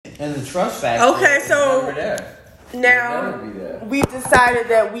And the trust factor. Okay, so never there. now we decided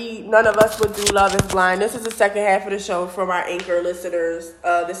that none of us would do Love is Blind. This is the second half of the show from our Anchor listeners.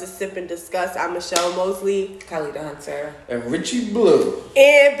 This is Sip and Discuss. I'm Michelle Mosley, Kelly the Hunter, and Richie Blue.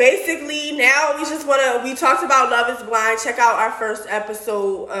 And basically now we talked about Love is Blind. Check out our first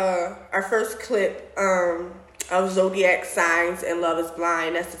episode, our first clip of Zodiac Signs and Love is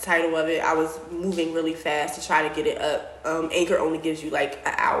Blind. That's the title of it. I was moving really fast to try to get it up. Anchor only gives you like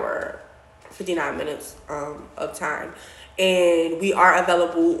an hour, 59 minutes of time. And we are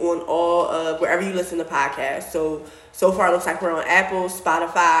available on all wherever you listen to podcasts. So far it looks like we're on Apple,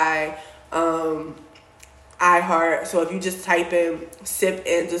 Spotify, iHeart. So if you just type in Sip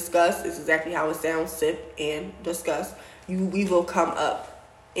and Discuss, it's exactly how it sounds, Sip and Discuss, we will come up.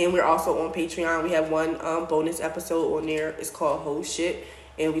 And we're also on Patreon. We have one bonus episode on there. It's called Ho Shit.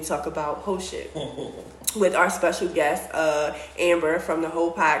 And we talk about Ho Shit with our special guest, Amber from the Ho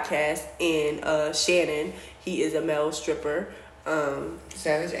Podcast, and Shannon. He is a male stripper.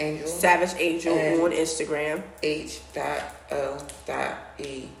 Savage Angel on Instagram. H.O.E.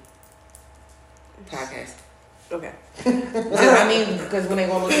 podcast. Okay. I mean, because when they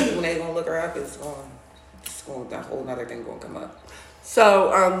gonna look her up, it's going that whole other thing gonna come up. So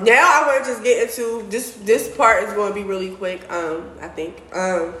now I want to just get into this part is going to be really quick. I think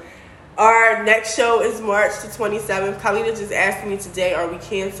our next show is March the 27th. Khalida just asked me today, are we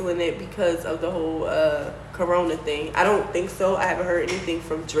canceling it because of the whole Corona thing? I don't think so. I haven't heard anything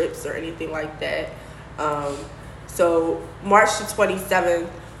from Drips or anything like that. So March the 27th,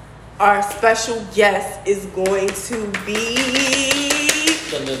 our special guest is going to be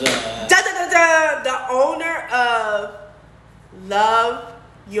the owner of Love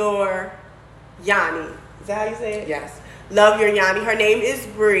Your Yanni. Is that how you say it? Yes. Love Your Yanni. Her name is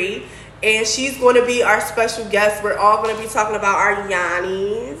Bree, and she's going to be our special guest. We're all going to be talking about our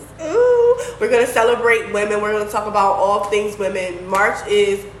Yannis. Ooh. We're going to celebrate women. We're going to talk about all things women. March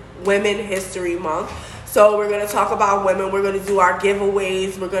is Women History Month. So we're going to talk about women. We're going to do our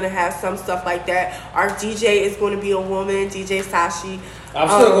giveaways. We're going to have some stuff like that. Our DJ is going to be a woman, DJ Sashi. I'm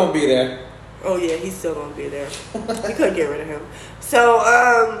still going to be there. Oh, yeah, he's still going to be there. We couldn't get rid of him. So,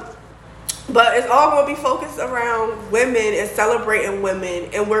 but it's all going to be focused around women and celebrating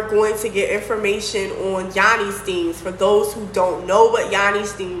women. And we're going to get information on Yanni's themes. For those who don't know what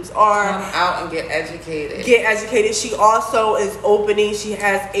Yanni's themes are, come out and get educated. She also is opening, she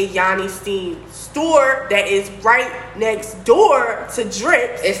has a Yanni's theme store that is right next door to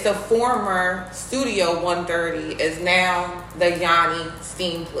Drip. It's the former Studio 130 is now the Yanni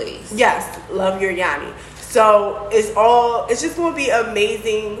Steam Place. Yes, Love Your Yanni. So it's just going to be an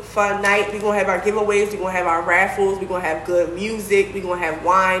amazing, fun night. We're going to have our giveaways. We're going to have our raffles. We're going to have good music. We're going to have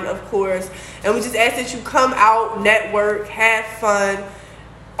wine, of course. And we just ask that you come out, network, have fun.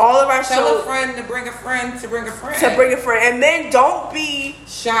 All of our Tell shows. a friend to bring a friend to bring a friend. To bring a friend. And men, don't be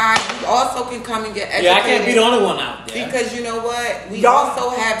shy. You also can come and get educated. Yeah, I can't be the only one out there. Because you know what? We also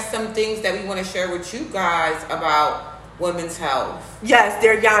have some things that we want to share with you guys about women's health. Yes,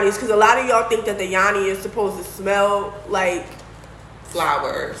 they're Yannis. Because a lot of y'all think that the Yanni is supposed to smell like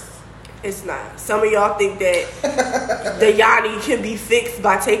flowers. It's not. Some of y'all think that the Yanni can be fixed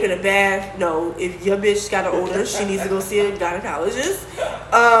by taking a bath. No, if your bitch got an odor, she needs to go see a gynecologist.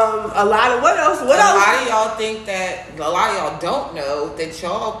 What else? A lot of y'all think that, a lot of y'all don't know that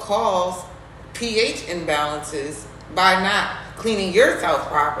y'all cause pH imbalances by not cleaning yourself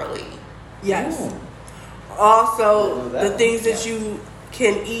properly. Yes. Ooh. Also, the things that you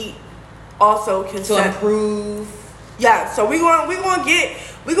can eat also can to improve. Yeah, so we're gonna get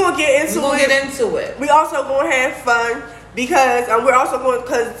into it. We also gonna have fun because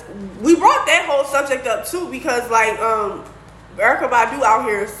because we brought that whole subject up too because Erykah Badu out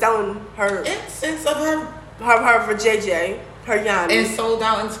here selling her incense of her for JJ, her Yanni, and sold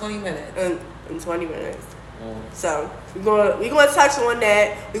out in 20 minutes. In 20 minutes. So we're gonna touch on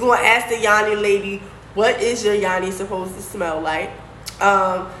that. We're gonna ask the Yanni lady, what is your Yanni supposed to smell like?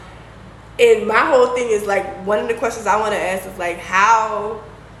 And my whole thing is one of the questions I want to ask is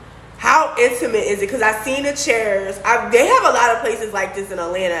how intimate is it? Because I've seen the chairs. They have a lot of places like this in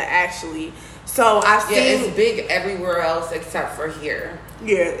Atlanta, actually. So I've seen it's big everywhere else except for here.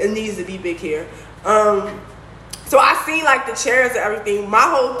 Yeah, it needs to be big here. So I've seen the chairs and everything. My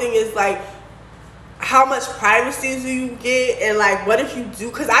whole thing is how much privacy do you get, and what if you do?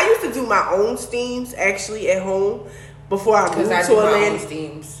 Because I used to do my own steams actually at home before I moved to Atlanta. My own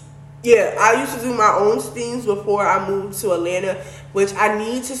steams. Yeah, I used to do my own steams before I moved to Atlanta, which I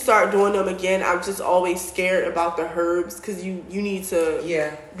need to start doing them again. I'm just always scared about the herbs because you need to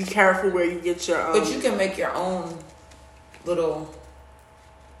be careful where you get your. But you can make your own little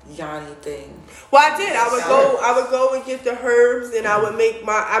Yanni thing. Well, I did. I would go and get the herbs, and I would make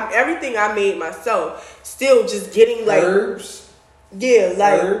everything I made myself. Still, just getting like herbs. Yeah,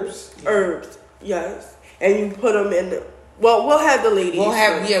 like herbs. Yes, and you put them in the. Well, we'll have the ladies.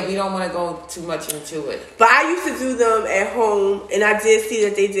 We don't want to go too much into it. But I used to do them at home, and I did see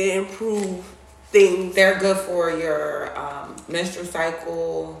that they did improve things. They're good for your menstrual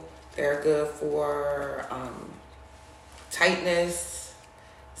cycle. They're good for tightness.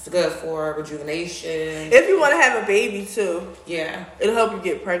 It's good for rejuvenation. If you want to have a baby too. Yeah. It'll help you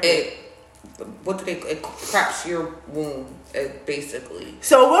get pregnant. It craps your womb, basically.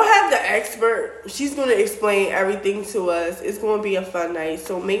 So we'll have the expert. She's going to explain everything to us. It's going to be a fun night.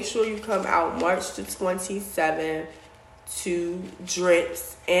 So make sure you come out March the 27th to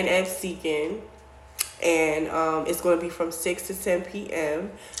Drips and Absecon. And it's going to be from 6 to 10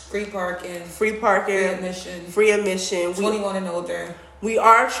 p.m. Free parking. Free admission. 21 and older. We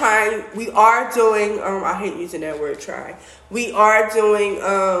are doing, I hate using that word try. We are doing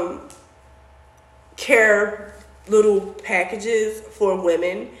care little packages for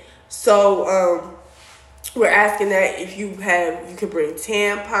women. So we're asking that if you could bring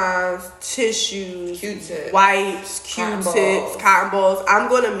tampons, tissues, Q-tips, wipes, Q-tips, cotton balls. I'm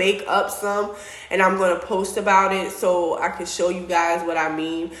going to make up some and I'm going to post about it so I can show you guys what I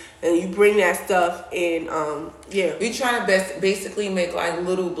mean. And you bring that stuff in, yeah. We trying to basically make like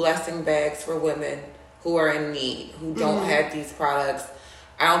little blessing bags for women who are in need, who don't have these products.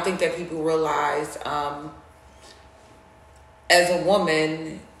 I don't think that people realize, as a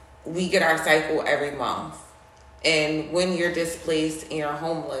woman, we get our cycle every month. And when you're displaced and you're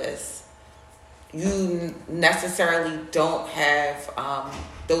homeless, you necessarily don't have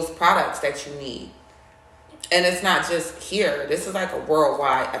those products that you need. And it's not just here. This is like a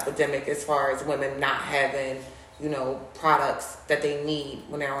worldwide epidemic as far as women not having, products that they need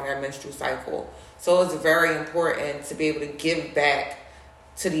when they're on their menstrual cycle. So it's very important to be able to give back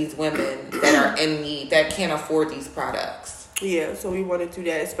to these women that are in need, that can't afford these products. Yeah, so we want to do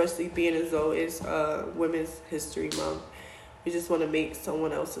that, especially being as though it's Women's History Month. We just want to make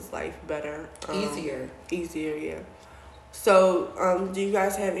someone else's life better. Easier, yeah. So, do you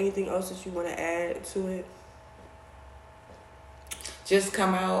guys have anything else that you want to add to it? Just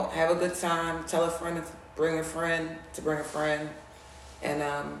come out, have a good time, tell a friend to bring a friend, and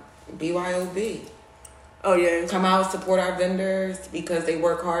BYOB. Oh, yeah. Come out, support our vendors because they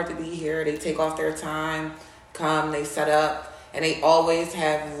work hard to be here. They take off their time, they set up, and they always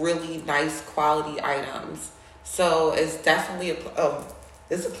have really nice quality items. So it's definitely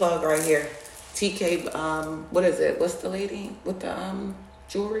it's a plug right here. TK, what is it? What's the lady with the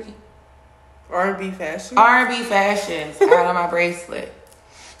jewelry? R&B Fashion. R&B Fashion. Out on my bracelet.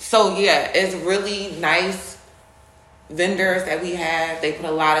 So yeah, it's really nice vendors that we have. They put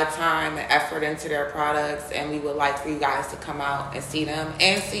a lot of time and effort into their products, and we would like for you guys to come out and see them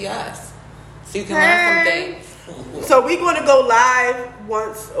and see us, so you can learn some things. So we're going to go live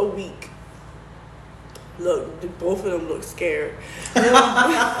once a week. Look, both of them look scared. We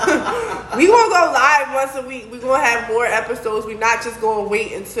gonna go live once a week. We're gonna have more episodes. We're not just gonna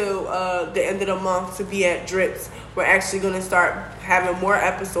wait until the end of the month to be at Drips. We're actually gonna start having more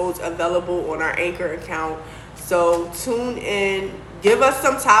episodes available on our Anchor account. So tune in. Give us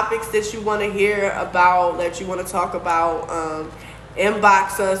some topics that you want to hear about, that you want to talk about.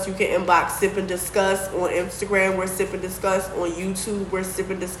 Inbox us. You can inbox Sip and Discuss on Instagram. We're Sip and Discuss on YouTube. We're Sip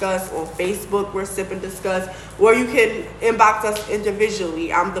and Discuss on Facebook. We're Sip and Discuss. Or you can inbox us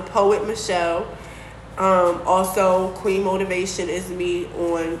individually. I'm the poet Michelle. Also, Queen Motivation is me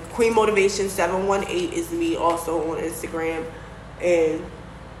on Queen Motivation 718 is me also on Instagram. And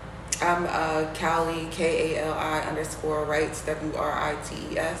I'm Kali KALI_Writes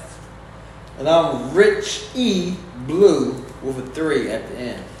WRITES. And I'm Rich E Blue with a 3 at the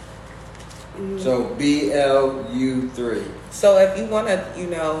end. So BLU3. So if you want to, you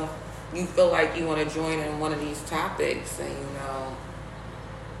feel like you want to join in one of these topics, and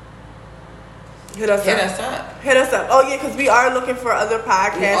hit us up. Oh yeah, because we are looking for other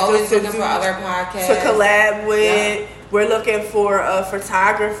podcasts. We're always looking for other podcasts to collab with. Yeah. We're looking for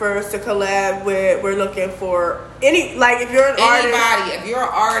photographers to collab with. We're looking for if you're an artist. If you're an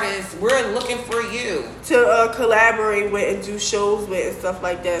artist, we're looking for you to collaborate with and do shows with and stuff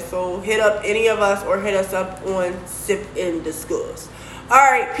like that. So hit up any of us or hit us up on Sip and Discuss. All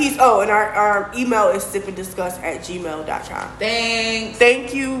right, peace. Oh, and our email is sipanddiscuss@gmail.com. Thanks.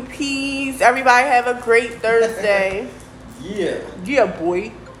 Thank you. Peace. Everybody have a great Thursday. Yeah,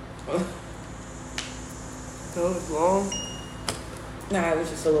 boy. That was long. Nah, it was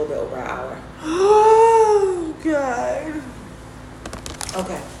just a little bit over an hour. Oh, God.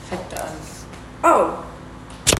 Okay, done. Oh,